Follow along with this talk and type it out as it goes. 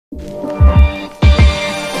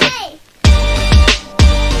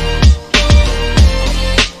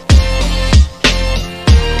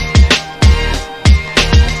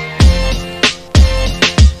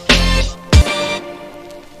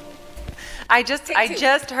I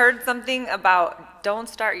just heard something about don't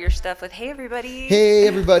start your stuff with "Hey everybody." Hey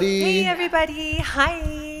everybody. Hey everybody.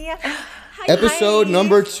 Hi. Episode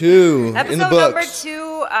number 2 in the books.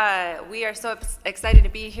 Episode number 2. We are so excited to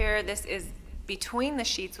be here. This is Between the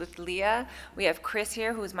Sheets with Leah. We have Chris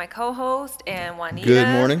here, who's my co-host, and Juanita. Good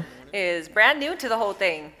morning. Is brand new to the whole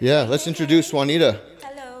thing. Yeah, let's introduce Juanita.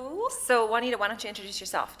 Hello. So Juanita, why don't you introduce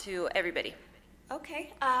yourself to everybody?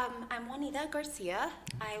 Okay, I'm Juanita Garcia.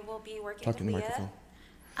 I will be working with Leah.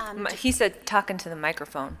 He said talking to the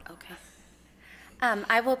microphone. Okay.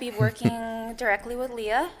 I will be working directly with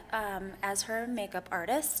Leah as her makeup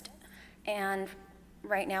artist, and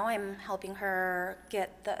right now I'm helping her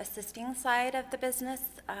get the assisting side of the business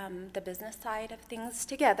side of things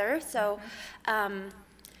together. So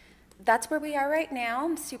that's where we are right now.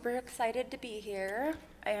 I'm super excited to be here.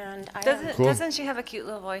 And doesn't she have a cute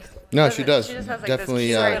little voice? No, she does. She just has like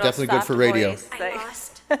definitely, this cute definitely good for radio. I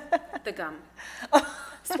lost the gum.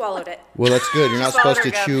 Swallowed it. Well, that's good. You're not supposed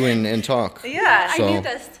to gum. chew and talk. Yeah, So- I knew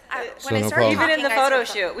this. When I no started problem. even in the talking, photo I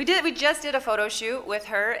shoot, we just did a photo shoot with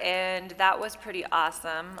her, and that was pretty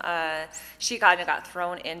awesome. She kind of got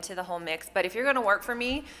thrown into the whole mix. But if you're going to work for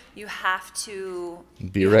me, you have to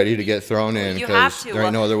Be ready to get thrown in you have because to. there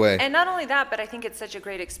ain't no other way. And not only that, but I think it's such a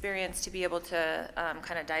great experience to be able to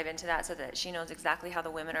kind of dive into that, so that she knows exactly how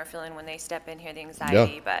the women are feeling when they step in here, the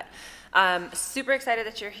anxiety. Yeah. But super excited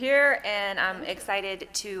that you're here, and I'm excited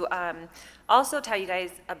to also tell you guys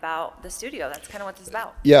about the studio. That's kind of what this is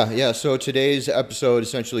about. Yeah. So today's episode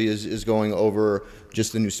essentially is going over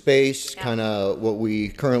just the new space, Yeah. kind of what we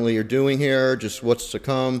currently are doing here, just what's to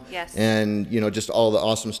come, Yes. and just all the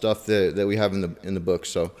awesome stuff that we have in the book.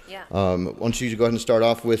 So, Yeah. why don't you go ahead and start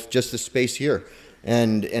off with just the space here,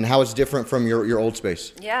 and how it's different from your old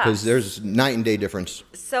space? Yeah. Because there's night and day difference.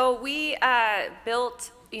 So we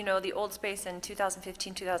built, the old space in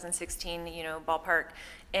 2015, 2016, ballpark,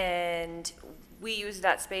 and we used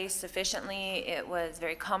that space sufficiently. It was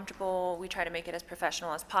very comfortable. We try to make it as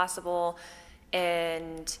professional as possible,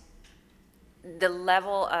 and the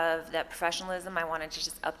level of that professionalism, I wanted to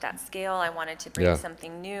just up that scale. I wanted to bring Yeah.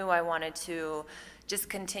 something new. I wanted to just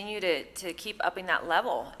continue to keep upping that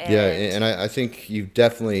level. And Yeah, and I think you've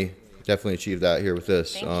definitely achieved that here with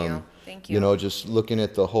this. Thank you. Thank you. Just looking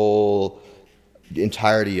at the whole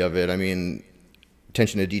entirety of it. I mean,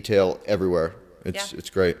 attention to detail everywhere. It's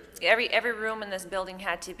great. Every room in this building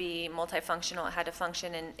had to be multifunctional. It had to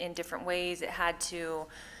function in different ways. It had to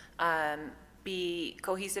be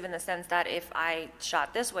cohesive in the sense that if I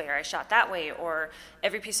shot this way or I shot that way, or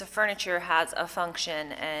every piece of furniture has a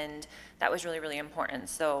function, and that was really, really important.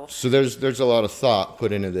 So there's a lot of thought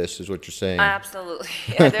put into this, is what you're saying. absolutely.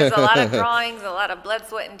 Yeah, there's a lot of drawings, a lot of blood,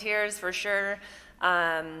 sweat, and tears for sure.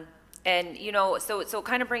 And so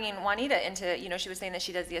kind of bringing Juanita into, she was saying that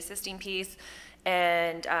she does the assisting piece,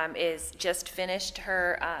 and is just finished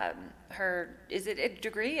her is it a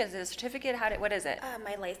degree? Is it a certificate? What is it?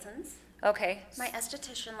 My license. Okay. My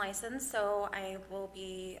esthetician license, so I will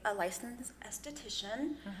be a licensed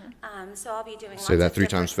esthetician. So I'll be doing Say lots that of 3 different-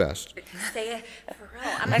 times fast. Say it for real.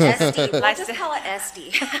 I'm an SD. We'll just call it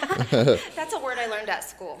SD. That's a word I learned at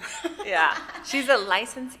school. Yeah. She's a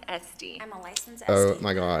licensed SD. I'm a licensed Oh SD.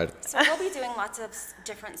 my God. So we'll be doing lots of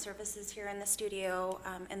different services here in the studio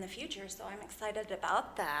in the future, so I'm excited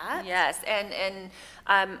about that. Yes, and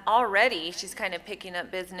already she's kind of picking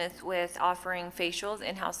up business with offering facials,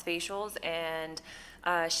 in-house facials, and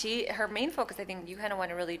her main focus, I think, you kind of want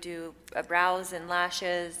to really do brows and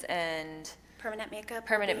lashes and Permanent makeup.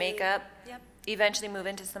 permanent makeup. Yep. Eventually move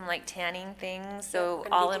into some like tanning things, so Gonna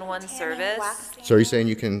be all in doing one tanning, service. waxing. So are you saying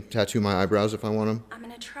you can tattoo my eyebrows if I want them? I'm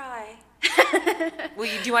gonna try. Do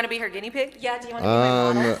you want to be her guinea pig? Yeah, do you want to be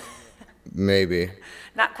my model? Maybe.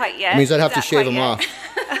 Not quite yet. It means I'd have to Not shave quite them yet.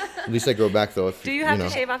 off. At least they grow back though. If Do you have know.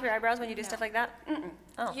 to shave off your eyebrows when you do stuff like that?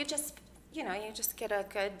 Oh. You just get a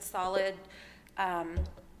good solid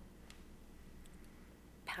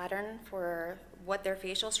pattern for what their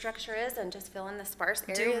facial structure is, and just fill in the sparse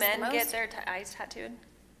areas. Do men the most. get their eyes tattooed?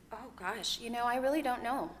 Oh gosh, I really don't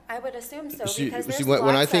know. I would assume so, See, because there's when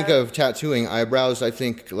I lots think of tattooing eyebrows, I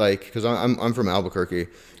think because I'm from Albuquerque,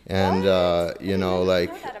 and What? like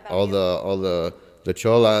know that about all you. the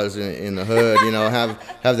cholas in the hood,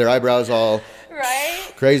 have their eyebrows all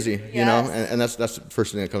Right. crazy, Yes. and that's the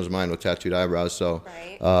first thing that comes to mind with tattooed eyebrows. So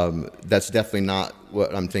Right. that's definitely not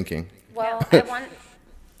what I'm thinking. Well, I want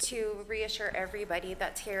to reassure everybody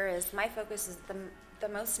that's here is my focus is the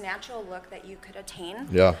most natural look that you could attain.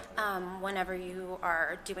 Yeah. Whenever you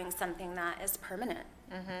are doing something that is permanent.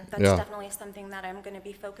 That's Yeah. definitely something that I'm going to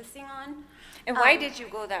be focusing on. And why did you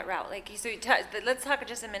go that route? Like, so let's talk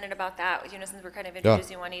just a minute about that, since we're kind of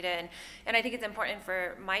introducing Juanita. And I think it's important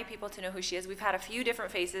for my people to know who she is. We've had a few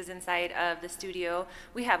different faces inside of the studio.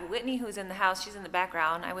 We have Whitney, who's in the house. She's in the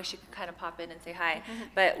background. I wish you could kind of pop in and say hi.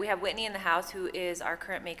 But we have Whitney in the house, who is our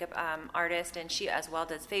current makeup artist, and she as well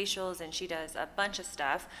does facials, and she does a bunch of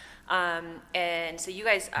stuff. And so you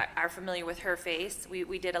guys are familiar with her face.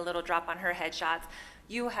 We did a little drop on her headshots.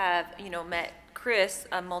 You have, met Chris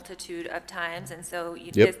a multitude of times, and so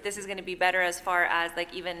this is going to be better as far as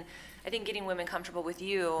like even, I think, getting women comfortable with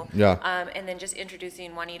you. Yeah. And then just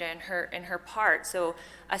introducing Juanita in her part. So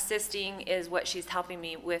assisting is what she's helping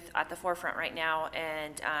me with at the forefront right now,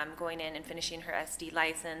 and going in and finishing her SD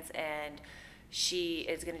license, and she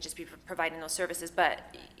is going to just be providing those services. But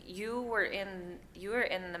you were in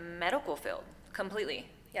the medical field completely.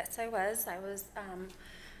 Yes, I was. I was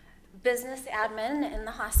business admin in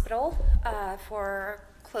the hospital for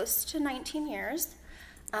close to 19 years.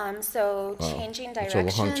 So changing That's a long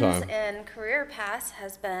directions time. and career paths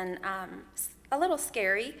has been a little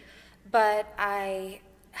scary, but I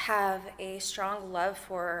have a strong love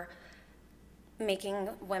for making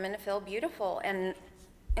women feel beautiful, and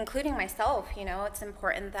including myself. It's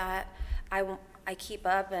important that I keep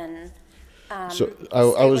up and So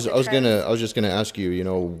I was just gonna ask you,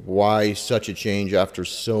 why such a change after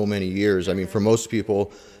so many years? I mean, for most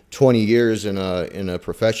people, 20 years in a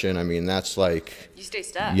profession, I mean, that's like, You stay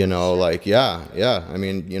stuck. like, yeah. I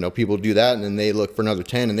mean, people do that and then they look for another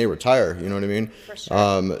 10 and they retire. You know what I mean? For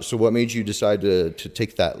sure. So what made you decide to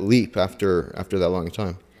take that leap after that long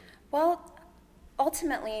time? Well,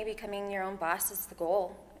 ultimately, becoming your own boss is the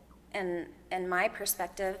goal. And in my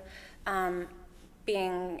perspective,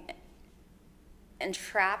 being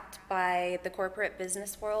entrapped by the corporate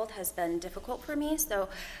business world has been difficult for me. So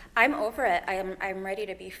I'm over it. I'm ready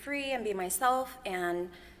to be free and be myself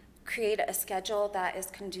and create a schedule that is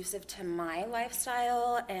conducive to my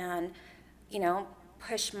lifestyle and,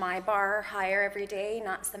 push my bar higher every day,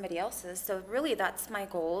 not somebody else's. So really that's my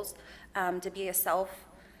goals, to be a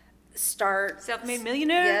self-made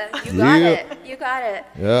millionaire. Yeah, you got it.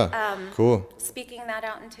 Yeah, cool. Speaking that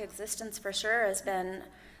out into existence for sure has been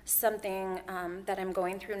something that I'm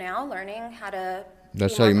going through now, learning how to.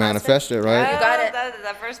 That's how you manifest it, right? You got it.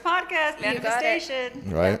 The first podcast,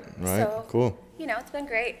 manifestation. Right. So, Cool. It's been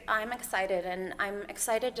great. I'm excited, and I'm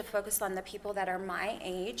excited to focus on the people that are my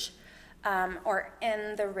age, or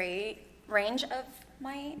in the range of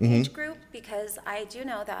my age group, because I do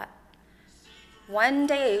know that one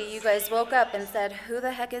day you guys woke up and said, who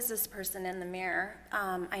the heck is this person in the mirror?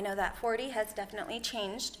 I know that 40 has definitely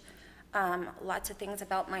changed. Lots of things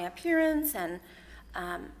about my appearance and,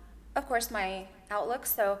 of course, my outlook.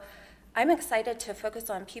 So I'm excited to focus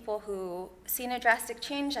on people who seen a drastic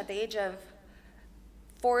change at the age of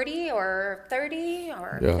 40 or 30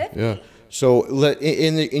 or 50. Yeah. So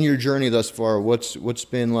in your journey thus far, what's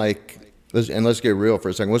been like? Let's get real for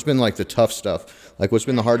a second. What's been like the tough stuff? Like, what's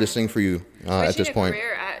been the hardest thing for you at this point?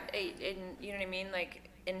 Career you know what I mean? Like,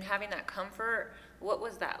 in having that comfort, what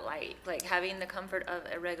was that like? Like, having the comfort of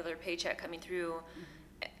a regular paycheck coming through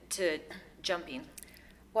to jumping?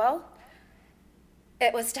 Well,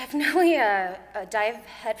 it was definitely a dive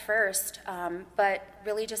head first, but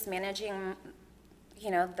really just managing,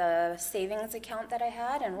 the savings account that I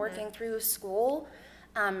had and working through school.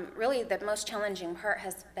 Really, the most challenging part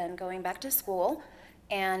has been going back to school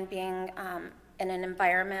and being in an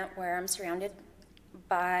environment where I'm surrounded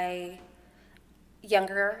by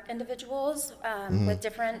younger individuals with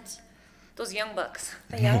different... Those young bucks.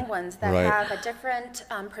 The young ones that Right. have a different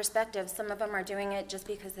perspective. Some of them are doing it just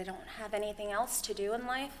because they don't have anything else to do in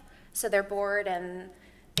life, so they're bored and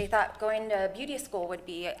they thought going to beauty school would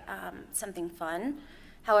be something fun.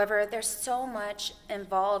 However, there's so much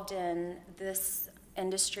involved in this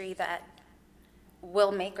industry that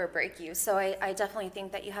will make or break you. So I definitely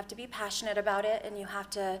think that you have to be passionate about it, and you have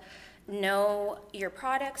to know your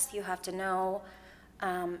products. You have to know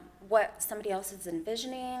what somebody else is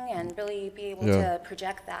envisioning, and really be able to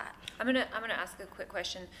project that. I'm gonna ask a quick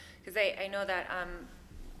question, because I know that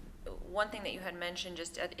one thing that you had mentioned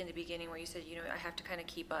just in the beginning, where you said, I have to kind of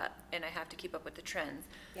keep up, and I have to keep up with the trends.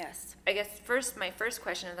 Yes. I guess my first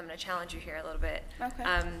question is, I'm going to challenge you here a little bit, Okay.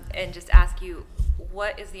 and just ask you,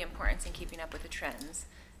 what is the importance in keeping up with the trends?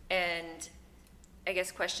 And I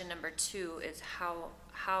guess question number 2 is,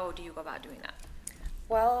 how do you go about doing that?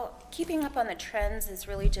 Well, keeping up on the trends is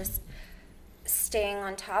really just staying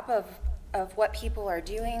on top of what people are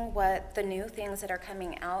doing, what the new things that are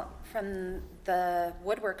coming out from the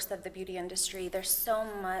woodworks of the beauty industry. There's so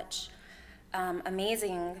much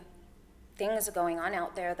amazing things going on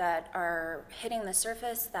out there that are hitting the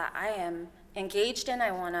surface that I am engaged in,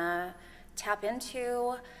 I want to tap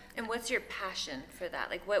into. And what's your passion for that?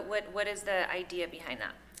 Like, what is the idea behind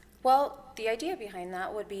that? Well, the idea behind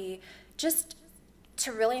that would be just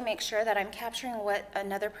to really make sure that I'm capturing what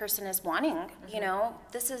another person is wanting. Mm-hmm. You know,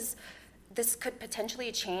 this could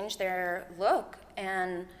potentially change their look,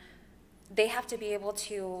 and they have to be able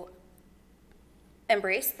to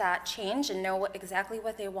embrace that change and know exactly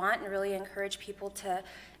what they want, and really encourage people to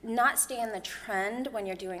not stay in the trend when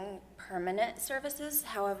you're doing permanent services.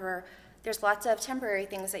 However, there's lots of temporary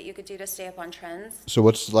things that you could do to stay up on trends. So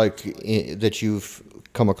what's like that you've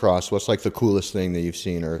come across, what's like the coolest thing that you've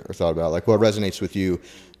seen or thought about? Like what resonates with you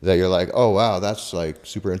that you're like, oh wow, that's like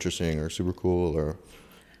super interesting or super cool? Or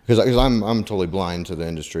because I'm totally blind to the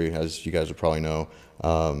industry, as you guys would probably know.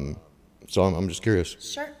 So I'm just curious.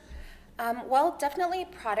 Sure. Well, definitely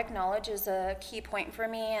product knowledge is a key point for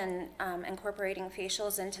me, and incorporating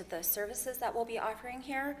facials into the services that we'll be offering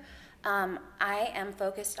here. I am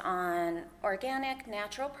focused on organic,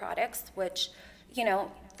 natural products, which, you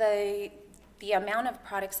know, the amount of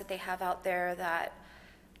products that they have out there that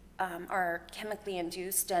are chemically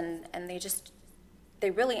induced, and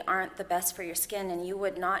they really aren't the best for your skin, and you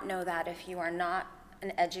would not know that if you are not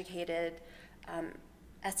an educated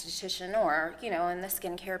esthetician or, you know, in the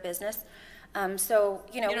skincare business. So,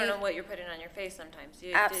 you know, you don't know what you're putting on your face sometimes.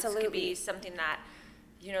 Absolutely. This could be something that,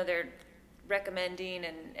 you know, they're recommending,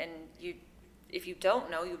 and you, if you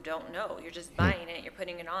don't know, you don't know. You're just buying it, you're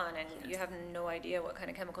putting it on, and you have no idea what kind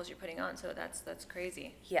of chemicals you're putting on. So that's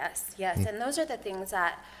crazy. Yes, and those are the things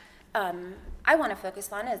that I want to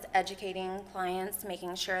focus on, is educating clients,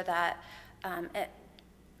 making sure that it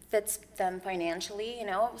fits them financially. You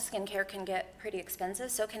know, skincare can get pretty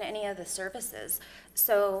expensive, so can any of the services.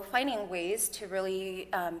 So finding ways to really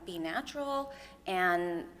be natural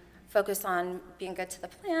and focus on being good to the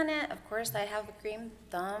planet. Of course, I have a green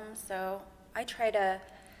thumb, so I try to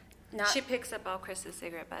not... She picks up all Chris's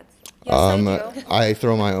cigarette butts. Yes, I do. I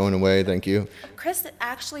throw my own away, thank you. Chris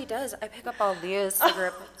actually does. I pick up all Leah's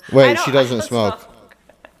cigarette butts. Wait, she doesn't smoke.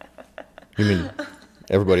 You mean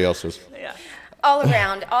everybody else's? Yeah. All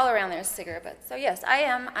around there's cigarette butts. So yes,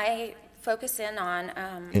 I focus in on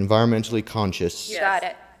environmentally conscious. You got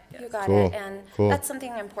it. You got Cool. it. And Cool. that's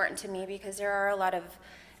something important to me, because there are a lot of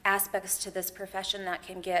aspects to this profession that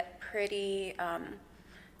can get pretty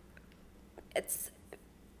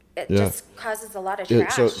it just causes a lot of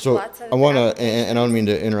trash. So lots of I want to, and I don't mean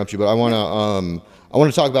to interrupt you, but I want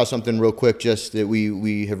to talk about something real quick, just that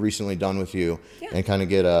we have recently done with you, and kind of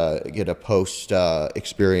get a post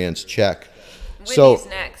experience check. Whitney's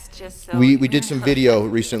next, just so we did some video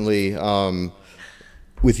recently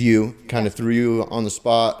with you, kind of threw you on the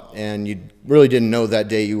spot, and you really didn't know that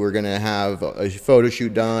day you were going to have a photo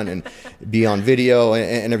shoot done and be on video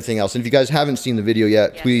and everything else. And if you guys haven't seen the video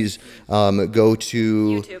yet, please go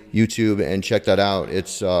to YouTube and check that out.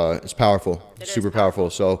 It's powerful, super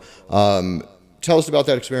powerful. So tell us about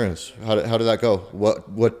that experience. How did that go?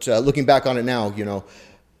 What looking back on it now, you know,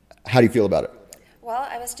 how do you feel about it? Well,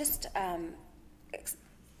 I was just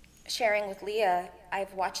sharing with Leah.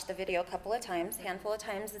 I've watched the video a couple of times, a handful of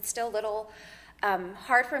times. It's still a little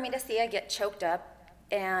hard for me to see. I get choked up,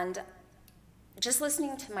 and just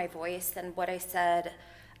listening to my voice and what I said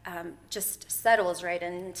just settles right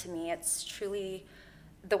into me. It's truly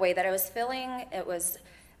the way that I was feeling. It was,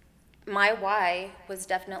 my why was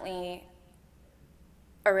definitely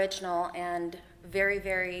original and very,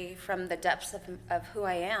 very from the depths of who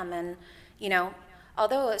I am. And, you know,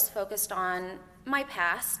 although it was focused on my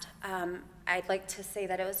past, I'd like to say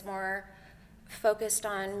that it was more focused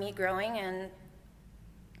on me growing and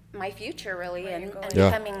my future, really, and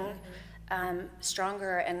becoming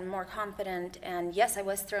stronger and more confident. And yes, I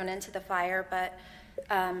was thrown into the fire, but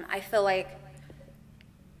I feel like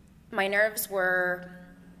my nerves were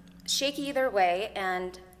shaky either way,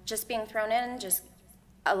 and just being thrown in just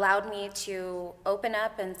allowed me to open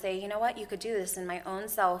up and say, you know what, you could do this in my own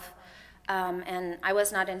self. And I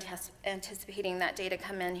was not anticipating that day to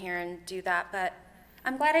come in here and do that, but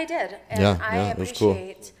I'm glad I did. And I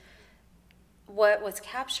appreciate what was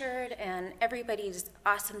captured and everybody's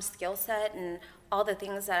awesome skill set and all the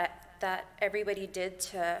things that everybody did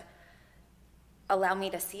to allow me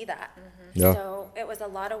to see that. So it was a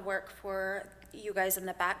lot of work for you guys in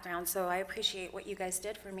the background, so I appreciate what you guys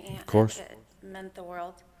did for me. Of course. It meant the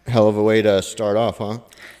world. Hell of a way to start off, huh?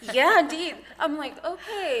 Yeah, indeed. I'm like,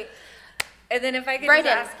 okay. And then if I could just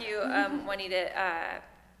ask you, Juanita,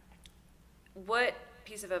 what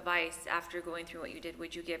piece of advice after going through what you did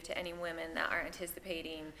would you give to any women that are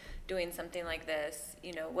anticipating doing something like this?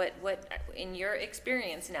 You know, what in your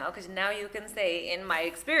experience now, because now you can say in my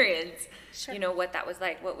experience, Sure. you know, what that was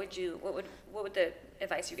like. What would the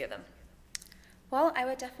advice you give them? Well, I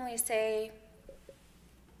would definitely say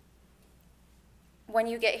when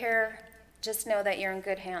you get here, just know that you're in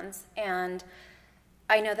good hands. And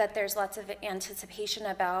I know that there's lots of anticipation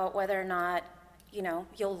about whether or not, you know,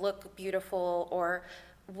 you'll look beautiful or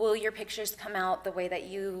will your pictures come out the way that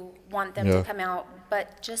you want them to come out.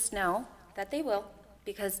 But just know that they will,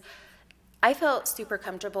 because I felt super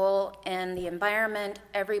comfortable in the environment.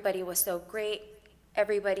 Everybody was so great.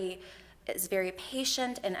 Everybody is very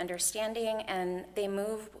patient and understanding, and they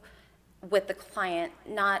move with the client,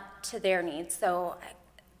 not to their needs. So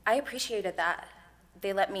I appreciated that.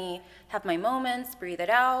 They let me have my moments, breathe it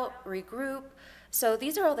out, regroup. So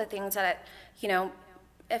these are all the things that, you know,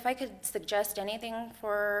 if I could suggest anything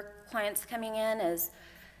for clients coming in is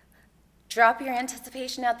drop your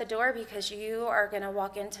anticipation at the door, because you are going to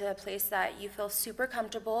walk into a place that you feel super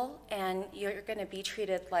comfortable and you're going to be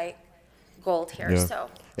treated like gold here. Yeah. So.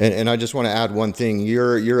 And I just want to add one thing.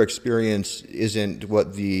 Your experience isn't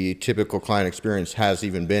what the typical client experience has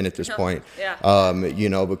even been at this point. Yeah. You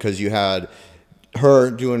know, because you had her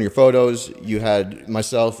doing your photos, you had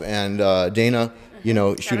myself and Dana, you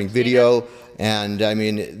know, shooting video. And I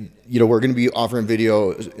mean, you know, we're going to be offering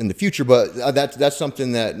video in the future, but that's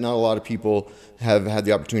something that not a lot of people have had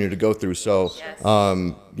the opportunity to go through. So,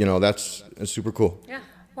 you know, that's super cool. Yeah.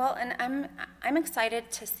 Well, and I'm excited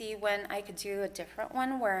to see when I could do a different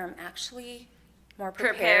one where I'm actually more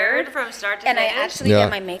prepared from start to and finish. I actually get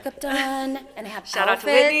my makeup done and I have Shout out outfits.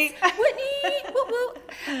 to Whitney. Whitney, woo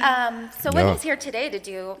woo. So Whitney's here today to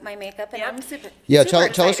do my makeup, and I'm super. Yeah, super tell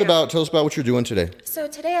us excited. about what you're doing today. So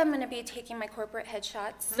today I'm going to be taking my corporate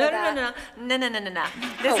headshots. No.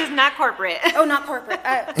 This is not corporate. Oh, not corporate.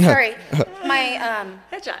 Sorry, my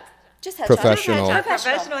Headshots. just headshots. Professional.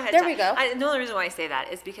 Professional headshot. There we go. The only reason why I say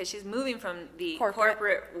that is because she's moving from the Corporate.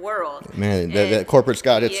 corporate world. Man, that corporate's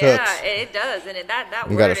got its hooks. Yeah, it does, and that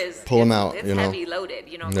You word gotta is pull 'em out, It's you know? heavy loaded.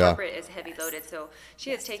 You know, Yeah. corporate is heavy loaded. So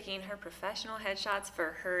she is taking her professional headshots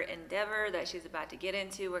for her endeavor that she's about to get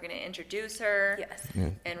into. We're going to introduce her. Yes.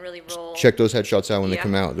 And really roll. Check those headshots out when they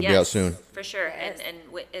come out. They'll be out soon. For sure. Yes. And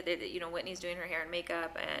you know, Whitney's doing her hair and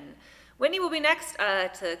makeup, and Whitney will be next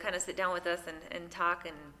to kind of sit down with us and talk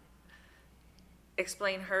and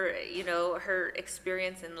explain her, you know, her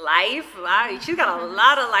experience in life. Wow, she's got a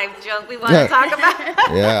lot of life junk we want to talk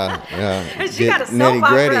about. Yeah. She got a soap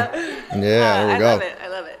nitty-gritty. opera. Yeah, there we go. I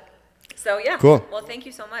love it. So yeah. Cool. Well, thank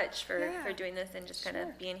you so much for doing this and just kind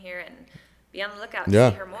of being here and be on the lookout to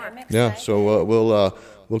Yeah. see her more. I'm Yeah, excited. so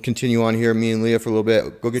we'll continue on here, me and Leah, for a little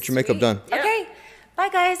bit. Go get your makeup done. Yeah. Okay. Bye,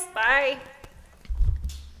 guys. Bye.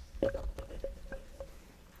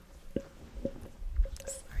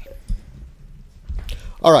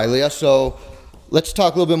 All right, Leah. So let's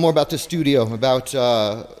talk a little bit more about the studio, about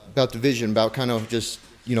the vision, about kind of just,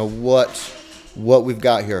 you know, what we've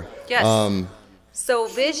got here. Yes. So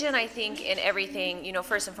vision, I think, in everything, you know,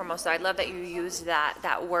 first and foremost, I love that you use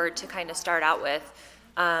that word to kind of start out with.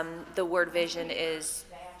 The word vision is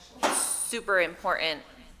super important.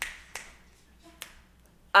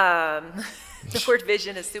 The word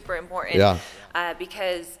vision is super important. Yeah.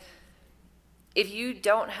 Because if you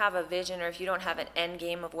don't have a vision or if you don't have an end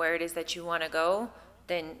game of where it is that you want to go,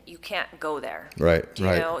 then you can't go there. Right. You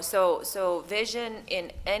know, so vision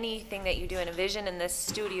in anything that you do, and a vision in this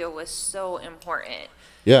studio was so important.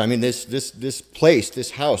 Yeah, I mean this place,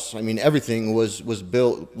 this house, I mean everything was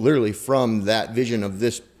built literally from that vision of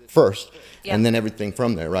this first, and then everything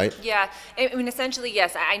from there, right? Yeah, I mean essentially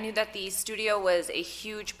yes. I knew that the studio was a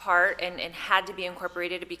huge part and had to be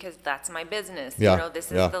incorporated because that's my business. Yeah. You know,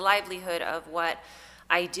 this is the livelihood of what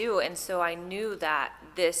I do, and so I knew that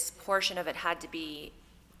this portion of it had to be.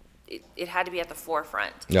 It had to be at the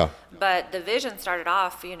forefront. Yeah. But the vision started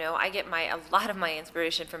off, you know, I get a lot of my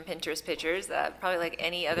inspiration from Pinterest pictures, probably like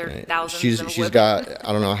any other thousands. She's got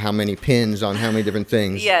I don't know how many pins on how many different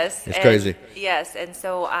things. Yes. It's crazy. Yes, and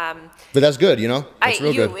so. But that's good, you know. That's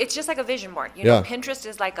real good. It's just like a vision board. You know, Yeah. Pinterest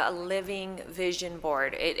is like a living vision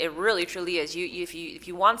board. It really truly is. If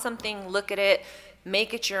you want something, look at it,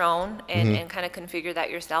 make it your own, and kind of configure that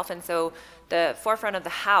yourself. And so the forefront of the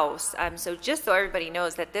house. So just so everybody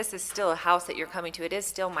knows that this is still a house that you're coming to. It is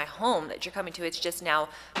still my home that you're coming to. It's just now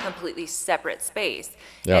completely separate space.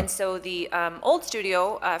 Yeah. And so the old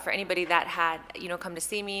studio, for anybody that had come to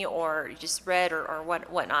see me or just read or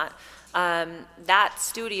whatnot. That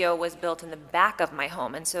studio was built in the back of my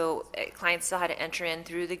home, and so clients still had to enter in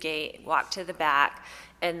through the gate, walk to the back,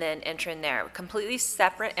 and then enter in there. Completely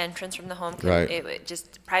separate entrance from the home, Right.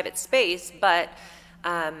 Just private space, but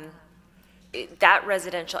that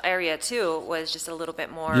residential area too was just a little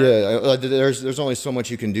bit more. Yeah, there's only so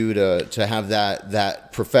much you can do to have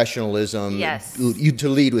that professionalism. Yes. To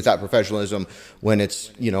lead with that professionalism when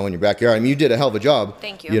it's in your backyard. I mean, you did a hell of a job.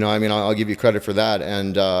 Thank you. I mean, I'll give you credit for that.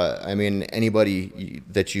 And I mean, anybody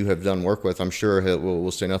that you have done work with, I'm sure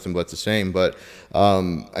will say nothing but the same. But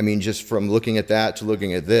I mean, just from looking at that to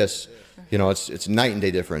looking at this. It's night and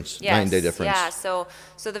day difference. Yes. Night and day difference. Yeah.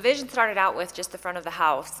 So the vision started out with just the front of the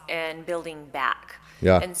house and building back.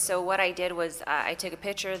 Yeah. And so what I did was I took a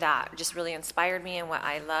picture that just really inspired me and what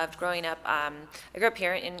I loved growing up. I grew up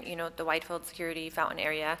here in the Whitefield Security Fountain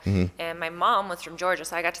area, and my mom was from Georgia,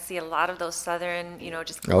 so I got to see a lot of those southern,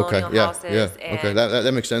 just colonial houses. Yeah. Okay. And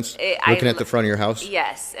That makes sense. Looking at the front of your house.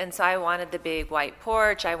 Yes. And so I wanted the big white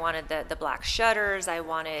porch. I wanted the black shutters. I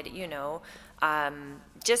wanted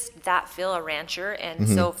just that feel, a rancher. And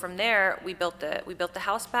so from there we built the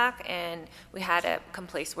house back, and we had a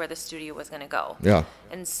place where the studio was going to go. Yeah.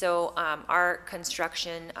 And so our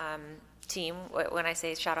construction team, when I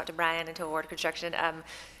say shout out to Brian and to Award Construction,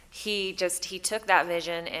 he took that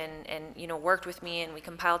vision and worked with me, and we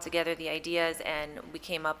compiled together the ideas, and we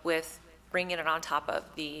came up with bringing it on top of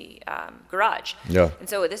the garage. Yeah. And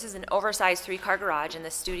so this is an oversized 3-car garage, and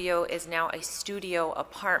the studio is now a studio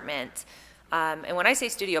apartment. And when I say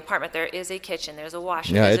studio apartment, there is a kitchen, there's a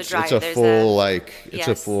washer, Yeah, there's a dryer, it's a there's full it's a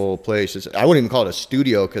Yes. full place. I wouldn't even call it a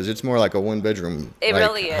studio because it's more like a 1-bedroom. It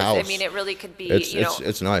really is. House. I mean, it really could be.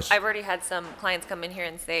 It's nice. I've already had some clients come in here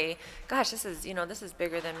and say, "Gosh, this is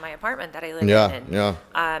bigger than my apartment that I live Yeah, in."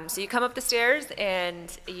 yeah. So you come up the stairs,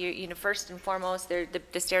 and first and foremost,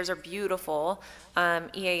 the stairs are beautiful.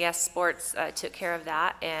 EAS Sports took care of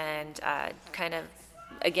that, and kind of.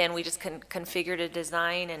 Again, we just configured a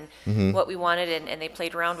design and what we wanted, and they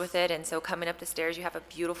played around with it. And so coming up the stairs, you have a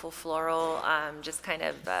beautiful floral, just kind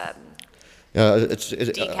of it's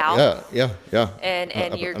decal. Yeah.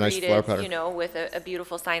 And you're a nice flower greeted, pattern. with a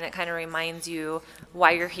beautiful sign that kind of reminds you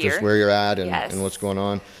why you're here. Just where you're at Yes. and what's going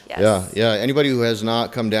on. Yes. Yeah. Anybody who has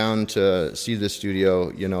not come down to see this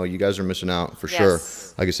studio, you guys are missing out for sure.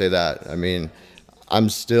 Yes. I can say that. I mean, I'm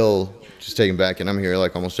still just taken back, and I'm here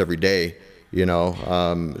like almost every day.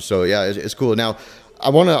 So yeah, it's cool. Now, I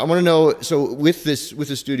want to know. So with the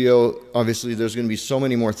studio, obviously, there's going to be so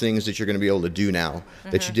many more things that you're going to be able to do now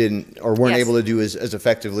that you didn't or weren't Yes. able to do as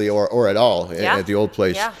effectively or at all at the old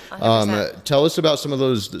place. Yeah, 100%. Tell us about some of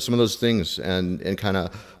those things and kind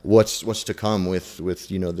of what's to come with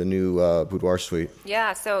the new Boudoir Suite.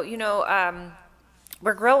 Yeah. So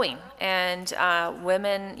we're growing, and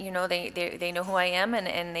women, they know who I am,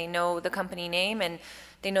 and they know the company name, and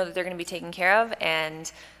they know that they're going to be taken care of.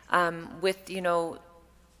 And with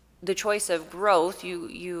the choice of growth,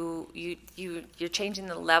 you're changing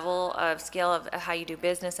the level of scale of how you do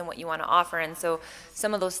business and what you want to offer. And so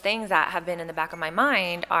some of those things that have been in the back of my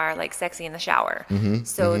mind are like sexy in the shower.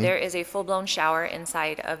 So there is a full-blown shower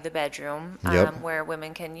inside of the bedroom where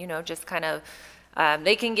women can just kind of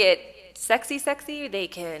they can get sexy. They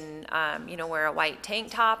can, wear a white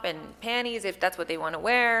tank top and panties if that's what they want to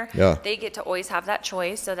wear. Yeah. They get to always have that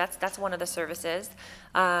choice. So that's one of the services.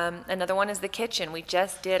 Another one is the kitchen. We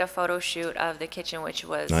just did a photo shoot of the kitchen, which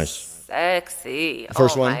was nice. Sexy.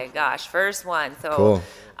 First one? Oh my gosh, first one. So cool.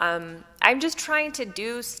 I'm just trying to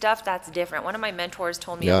do stuff that's different. One of my mentors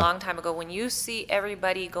told me a long time ago, when you see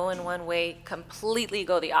everybody going one way, completely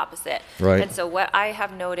go the opposite. Right. And so what I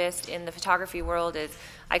have noticed in the photography world is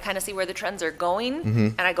I kind of see where the trends are going,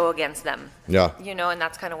 and I go against them. Yeah. And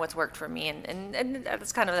that's kind of what's worked for me. And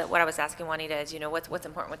that's kind of what I was asking Juanita is, what's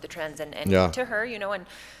important with the trends. And to her,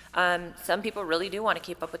 and some people really do want to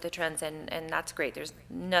keep up with the trends, and that's great. There's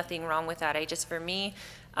nothing wrong with that. For me,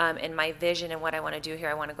 in my vision and what I want to do here,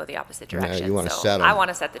 I want to go the opposite direction. Yeah, you want to so set 'em. I want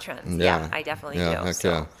to set the trends. Yeah, I definitely do. Heck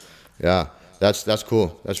So. Yeah. That's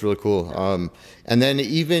cool. That's really cool. And then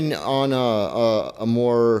even on a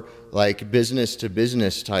more like business to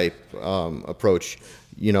business type approach,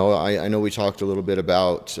 I know we talked a little bit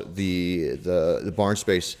about the barn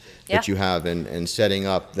space that you have and setting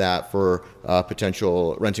up that for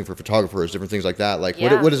potential renting for photographers, different things like that. Like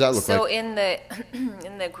what does that look like? So in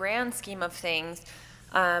the grand scheme of things,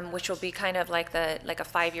 which will be kind of like a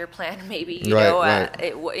 5-year plan, maybe.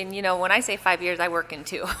 Right. When I say 5 years, I work in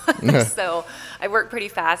 2, so I work pretty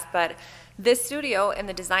fast. But this studio and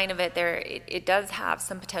the design of it, it does have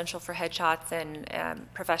some potential for headshots and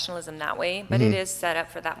professionalism that way. But it is set up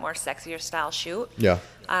for that more sexier style shoot. Yeah.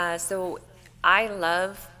 So I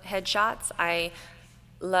love headshots.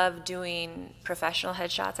 love doing professional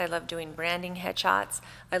headshots. I love doing branding headshots.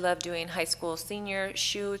 I love doing high school senior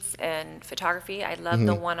shoots and photography. I love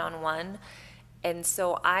the one-on-one. And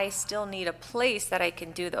so I still need a place that I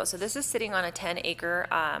can do those. So this is sitting on a 10-acre,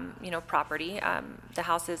 property. The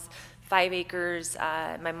house is 5 acres.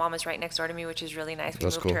 My mom is right next door to me, which is really nice. We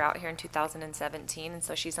moved her out here in 2017, and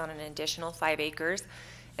so she's on an additional 5 acres.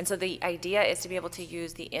 And so the idea is to be able to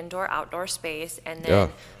use the indoor-outdoor space, and then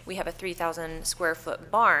we have a 3,000 square foot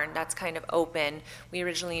barn that's kind of open. We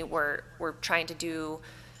originally were trying to do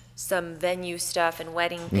some venue stuff and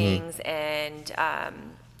wedding things, and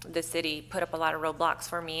the city put up a lot of roadblocks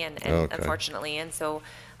for me, and unfortunately, and so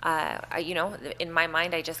in my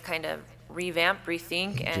mind, I just kind of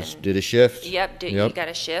rethink, and just did a shift. Yep, you got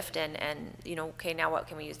to shift, and okay, now what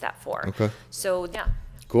can we use that for? Okay. So yeah.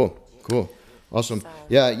 Cool. Awesome. So.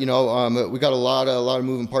 Yeah, we got a lot of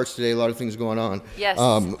moving parts today, a lot of things going on. Yes.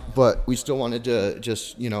 But we still wanted to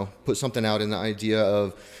just, put something out in the idea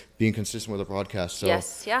of being consistent with the broadcast. So,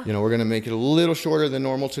 yes, yeah. We're going to make it a little shorter than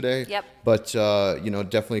normal today. Yep. But,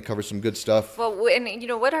 definitely cover some good stuff. Well, and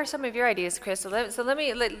what are some of your ideas, Chris? So let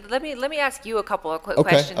me ask you a couple of quick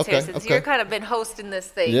questions here, since you're kind of been hosting this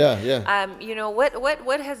thing. Yeah.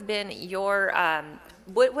 What has been your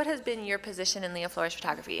what has been your position in Leah Flores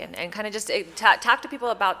Photography, and kind of just talk to people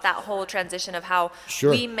about that whole transition of how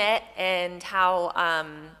we met and how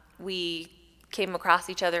we came across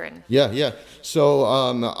each other. And so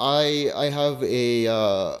I have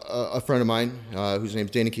a friend of mine whose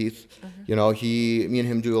name's Dana Keith. Me and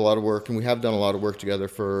him do a lot of work, and we have done a lot of work together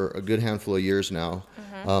for a good handful of years now.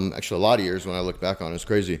 Actually, a lot of years when I look back on it. It's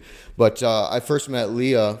crazy. But I first met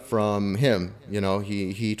Leah from him.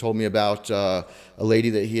 He told me about a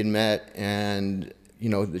lady that he had met, and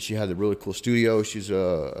that she had a really cool studio. She's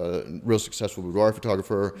a real successful boudoir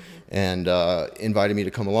photographer, and invited me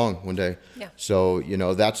to come along one day. Yeah. So,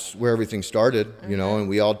 that's where everything started, and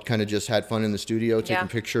we all kind of just had fun in the studio, taking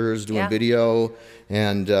pictures, doing video,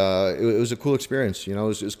 and it was a cool experience. It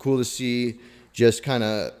was cool to see just kind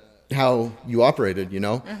of how you operated,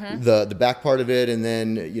 the back part of it, and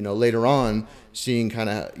then, later on, seeing kind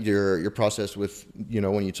of your process with,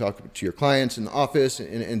 when you talk to your clients in the office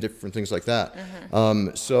and different things like that.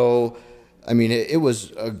 So, I mean, it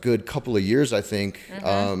was a good couple of years, I think,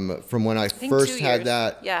 from when I first had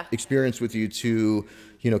that experience with you to,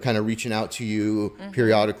 kind of reaching out to you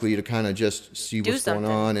periodically to kind of just see what's going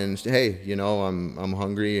on and say, hey, I'm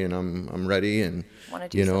hungry and I'm ready, and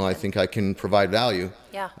I think I can provide value.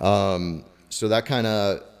 Yeah. So that kind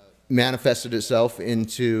of manifested itself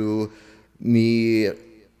into me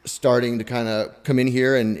starting to kind of come in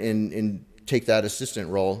here and take that assistant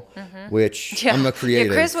role, which I'm a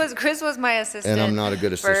creative. Yeah, Chris was my assistant, and I'm not a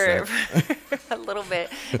good assistant for a little bit.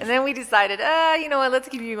 And then we decided, let's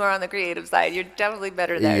keep you more on the creative side. You're definitely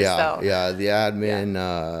better there. Yeah, the admin,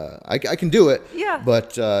 I can do it. Yeah.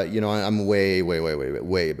 But I'm way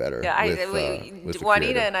better. Yeah, with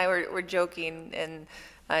Juanita and I were joking and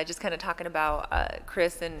just kind of talking about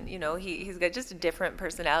Chris, and he's got just a different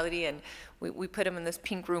personality, and we put him in this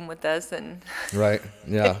pink room with us, and right,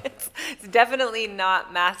 yeah, it's definitely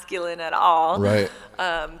not masculine at all, right?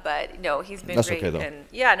 But no, he's been That's great, okay, though. And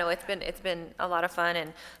it's been a lot of fun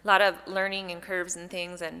and a lot of learning and curves and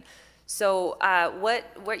things, and so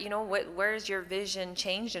where's your vision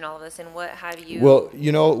changed in all of this, and what have you? Well,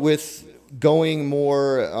 with going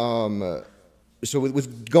more. So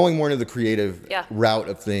with going more into the creative route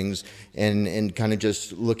of things, and kind of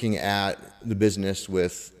just looking at the business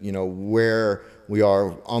with, where we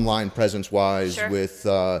are online presence wise, with,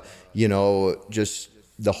 just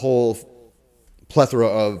the whole plethora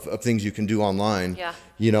of things you can do online,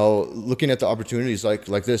 looking at the opportunities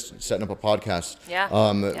like this, setting up a podcast,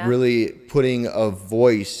 really putting a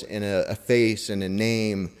voice and a face and a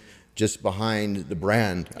name just behind the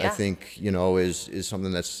brand, I think, is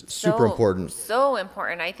something that's super important. So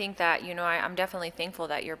important. I think that, I'm definitely thankful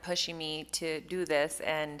that you're pushing me to do this,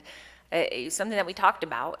 and it's something that we talked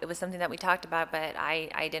about. It was something that we talked about, but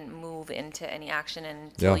I didn't move into any action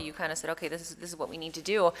until you kind of said, okay, this is what we need to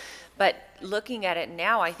do. But looking at it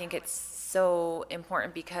now, I think it's so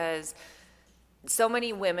important because so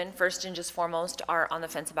many women, first and just foremost, are on the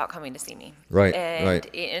fence about coming to see me. Right,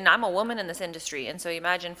 and I'm a woman in this industry, and so you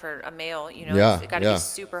imagine for a male, it's got to be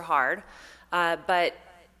super hard. But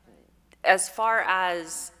as far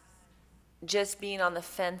as just being on the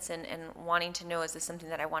fence and wanting to know, is this something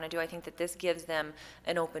that I want to do? I think that this gives them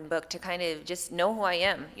an open book to kind of just know who I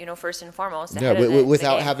am, first and foremost.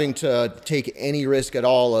 Without having to take any risk at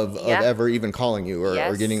all of ever even calling you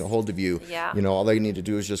or getting a hold of you. All they need to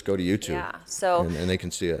do is just go to YouTube. Yeah. So and they can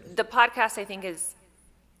see it. The podcast, I think, is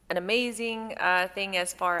an amazing thing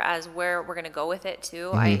as far as where we're going to go with it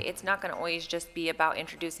too. It's not going to always just be about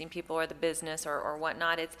introducing people or the business or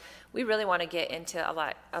whatnot. We really want to get into a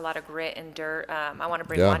lot of grit and dirt. I want to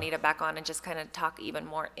bring Juanita back on and just kind of talk even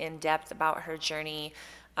more in depth about her journey.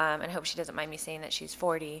 And I hope she doesn't mind me saying that she's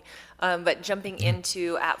 40. But jumping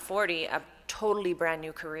into at 40 a totally brand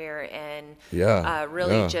new career and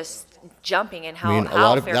really just jumping and how I mean, a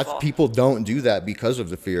lot of fearful. people don't do that because of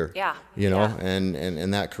the fear. Yeah. You know,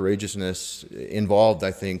 and that courageousness involved,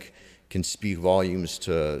 I think, can speak volumes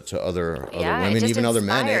to other women, even other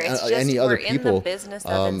men, any other people. We're in the business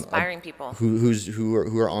of inspiring people who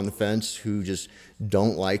are on the fence, who just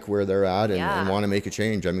don't like where they're at and want to make a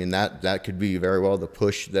change. I mean, that could be very well the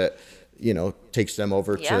push that, you know, takes them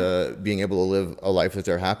over to being able to live a life that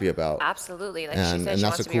they're happy about. Absolutely. Like and she said, and she that's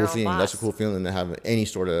wants a to be her cool own thing. boss. That's a cool feeling to have any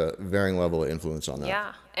sort of varying level of influence on that.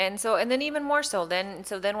 Yeah. And then even more so, then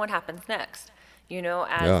what happens next? You know,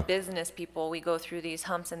 as business people, we go through these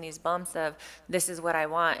humps and these bumps of this is what I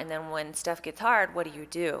want, and then when stuff gets hard, what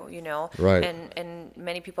do? You know, right? And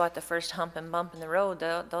many people at the first hump and bump in the road,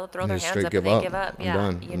 they'll throw their hands up and they give up. I'm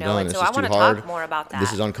done. You I'm know, done. and It's so I just want to too hard. talk more about that.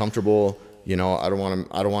 This is uncomfortable. You know, I don't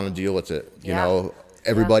want to deal with it. You know,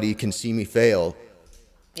 everybody can see me fail.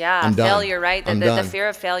 Yeah, I'm done. failure, right? I'm The done. fear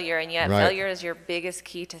of failure, and yet failure is your biggest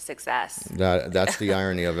key to success. That's the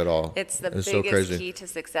irony of it all. It's the biggest so crazy. key to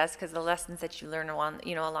success because the lessons that you learn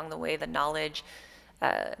along the way, the knowledge,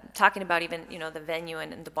 talking about even the venue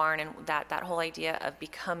and the barn and that whole idea of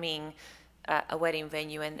becoming a wedding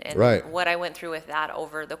venue and what I went through with that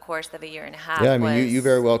over the course of a year and a half. Yeah, I mean, you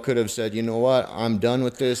very well could have said, you know what, I'm done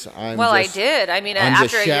with this. I did. I mean, I'm after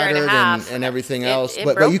just a year and a half, and everything else. it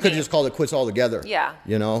But broke you could me. have just called it quits altogether. Yeah.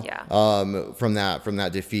 You know. Yeah. From that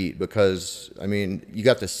defeat, because I mean, you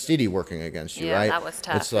got the city working against you, right? Yeah, that was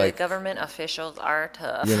tough. It's like, the government officials are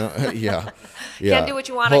tough. you know, yeah. Can't do what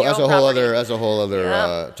you want on your own property. That's a whole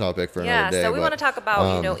other topic for another day. Yeah, so we want to talk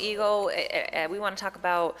about ego. We want to talk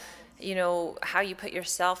about how you put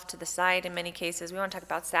yourself to the side in many cases. We want to talk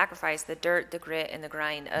about sacrifice, the dirt, the grit, and the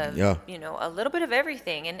grind of, a little bit of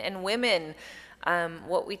everything. And women,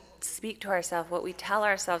 what we speak to ourselves, what we tell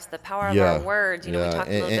ourselves, the power of our words. We talked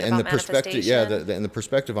a little bit about the perspective, manifestation. and the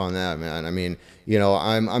perspective on that, man. I mean,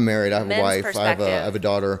 I'm married. I have a wife. I have a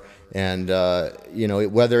daughter. And,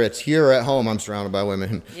 whether it's here or at home, I'm surrounded by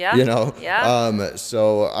women,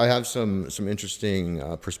 so I have some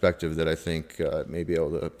interesting perspective that I think may be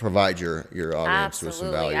able to provide your audience with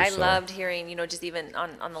some value. I loved hearing, just even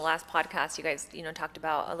on the last podcast, you guys, talked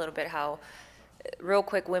about a little bit how real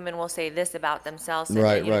quick women will say this about themselves. And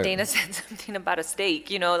right. Dana said something about a steak,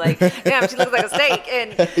 like, damn, she looks like a steak.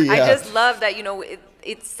 And I just love that,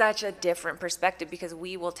 it's such a different perspective because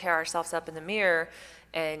we will tear ourselves up in the mirror.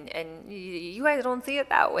 And you guys don't see it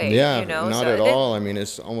that way, not at all. I mean,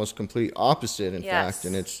 it's almost complete opposite, in fact,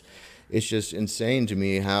 and it's just insane to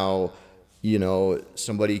me how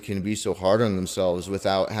somebody can be so hard on themselves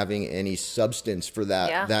without having any substance for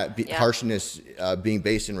that harshness being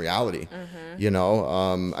based in reality.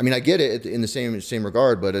 Mm-hmm. I mean, I get it in the same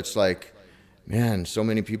regard, but it's like, man, so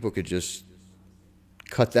many people could just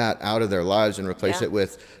cut that out of their lives and replace it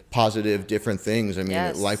with positive, different things. I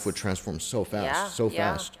mean, life would transform so fast,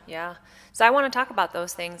 fast. Yeah. So I want to talk about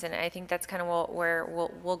those things, and I think that's kind of where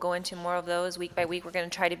we'll go into more of those week by week. We're going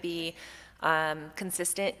to try to be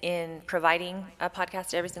consistent in providing a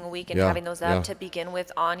podcast every single week and having those up to begin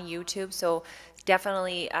with on YouTube. So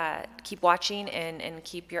definitely keep watching and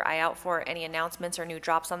keep your eye out for any announcements or new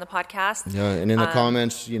drops on the podcast. Yeah, and in the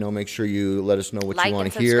comments, make sure you let us know what you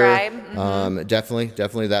want to hear. Mm-hmm.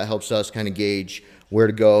 Definitely that helps us kind of gauge where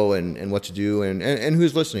to go and what to do and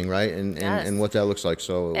who's listening, right? And what that looks like.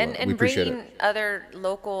 So we appreciate bringing other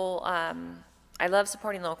local. I love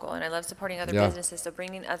supporting local, and I love supporting other businesses. So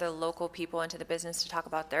bringing other local people into the business to talk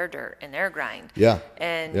about their dirt and their grind.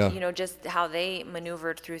 And just how they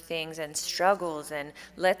maneuvered through things and struggles. And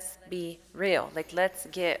let's be real. Like, let's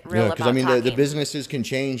get real about talking. Because the businesses can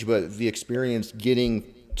change, but the experience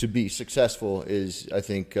getting to be successful is, I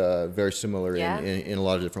think, very similar in a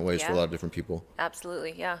lot of different ways for a lot of different people.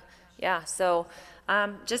 Absolutely, yeah. So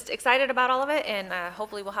just excited about all of it, and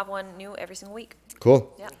hopefully we'll have one new every single week.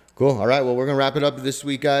 Cool. Yeah. Cool. All right. Well, we're going to wrap it up this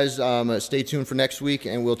week, guys. Stay tuned for next week,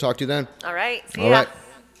 and we'll talk to you then. All right. See ya. ya. All right.